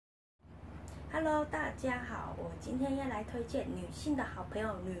Hello， 大家好，我今天要来推荐女性的好朋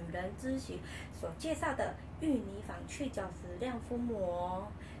友女人咨询所介绍的芋泥坊去角质亮肤膜。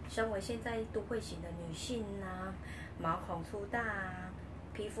身为现在都会型的女性啊，毛孔粗大啊，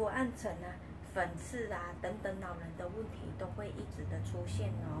皮肤暗沉啊、粉刺啊等等老人的问题都会一直的出现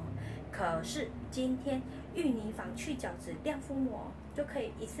哦。可是今天芋泥坊去角质亮肤膜就可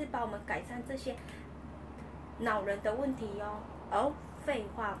以一次帮我们改善这些老人的问题哦。废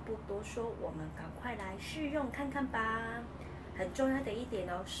话不多说，我们赶快来试用看看吧。很重要的一点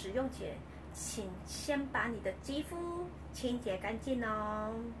哦，使用前请先把你的肌肤清洁干净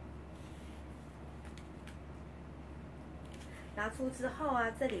哦。拿出之后啊，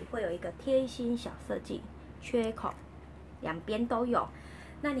这里会有一个贴心小设计，缺口两边都有。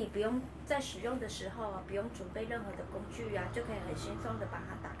那你不用在使用的时候不用准备任何的工具啊，就可以很轻松的把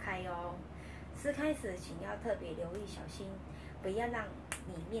它打开哦。撕开时请要特别留意小心，不要让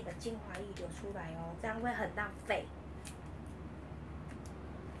里面的精华液流出来哦，这样会很浪费。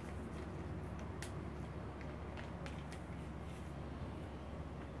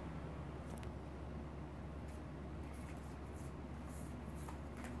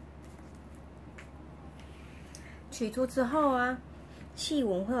取出之后啊，细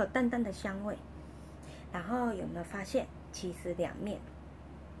闻会有淡淡的香味。然后有没有发现，其实两面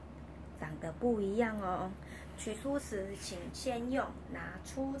长得不一样哦。取出时，请先用拿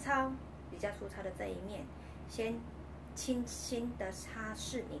比较粗糙的这一面，先轻轻的擦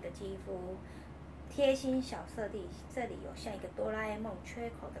拭你的肌肤。贴心小设计，这里有像一个哆啦 A 梦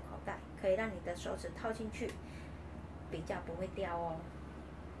缺口的口袋，可以让你的手指套进去，比较不会掉哦。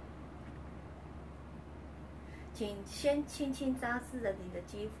请先轻轻擦拭着你的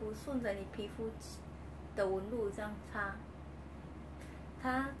肌肤，顺着你皮肤的纹路这样擦。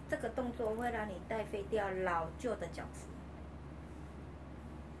它这个动作会让你带废掉老旧的角质。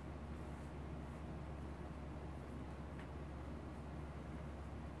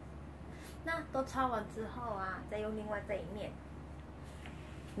那都擦完之后啊，再用另外这一面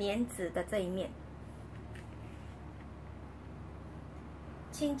棉质的这一面，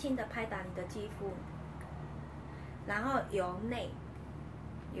轻轻的拍打你的肌肤，然后由内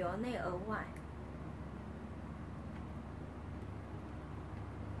而外。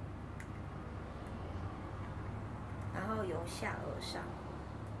然后由下而上，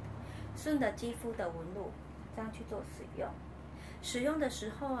顺着肌肤的纹路，这样去做使用。使用的时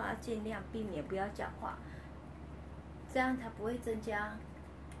候啊，尽量避免不要讲话，这样才不会增加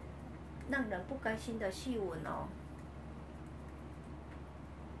让人不甘心的细纹哦。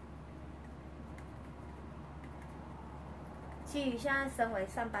基于现在身为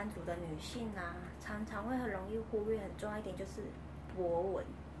上班族的女性啊，常常会很容易忽略很重要一点，就是脖纹，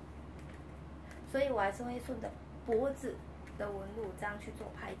所以我还是会顺着脖子的纹路这样去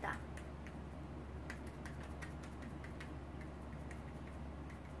做拍打。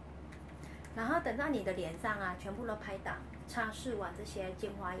然后等到你的脸上啊全部都拍打、擦拭完这些精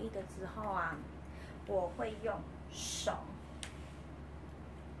华液的之后啊，我会用手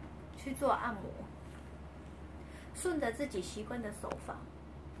去做按摩，顺着自己习惯的手法，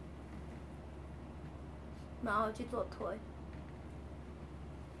然后去做推。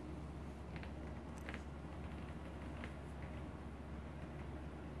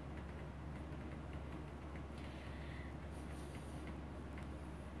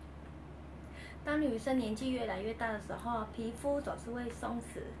当女生年纪越来越大的时候，皮肤总是会松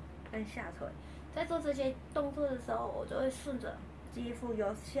弛跟下垂。在做这些动作的时候，我就会顺着肌肤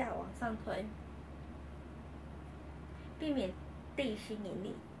由下往上推，避免地心引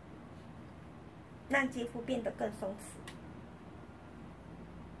力，让肌肤变得更松弛。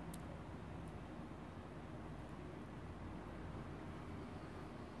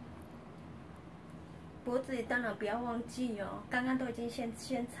脖子里当然不要忘记哦，刚刚都已经先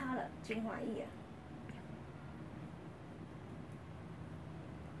擦了精华液了。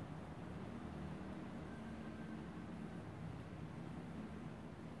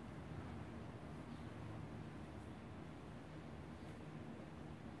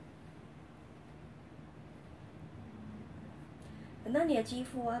等到你的肌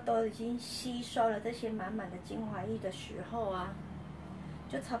肤啊都已经吸收了这些满满的精华液的时候啊，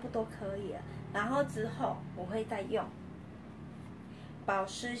就差不多可以了。然后之后我会再用保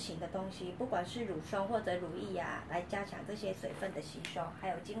湿型的东西，不管是乳霜或者乳液啊，来加强这些水分的吸收，还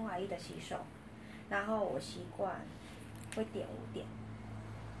有精华液的吸收。然后我习惯会点5点。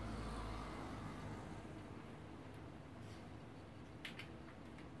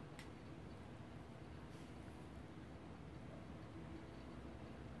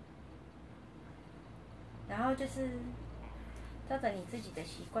然后就是照着你自己的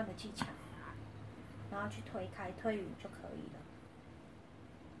习惯的技巧，然后去推开、推匀就可以了。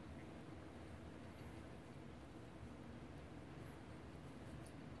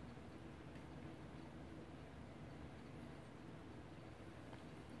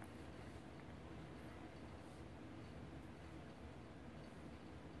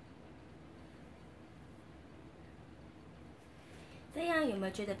这样有没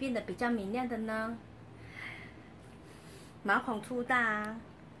有觉得变得比较明亮的呢？毛孔粗大啊、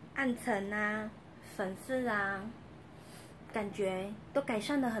暗沉啊、粉刺啊，感觉都改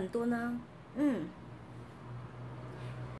善了很多呢。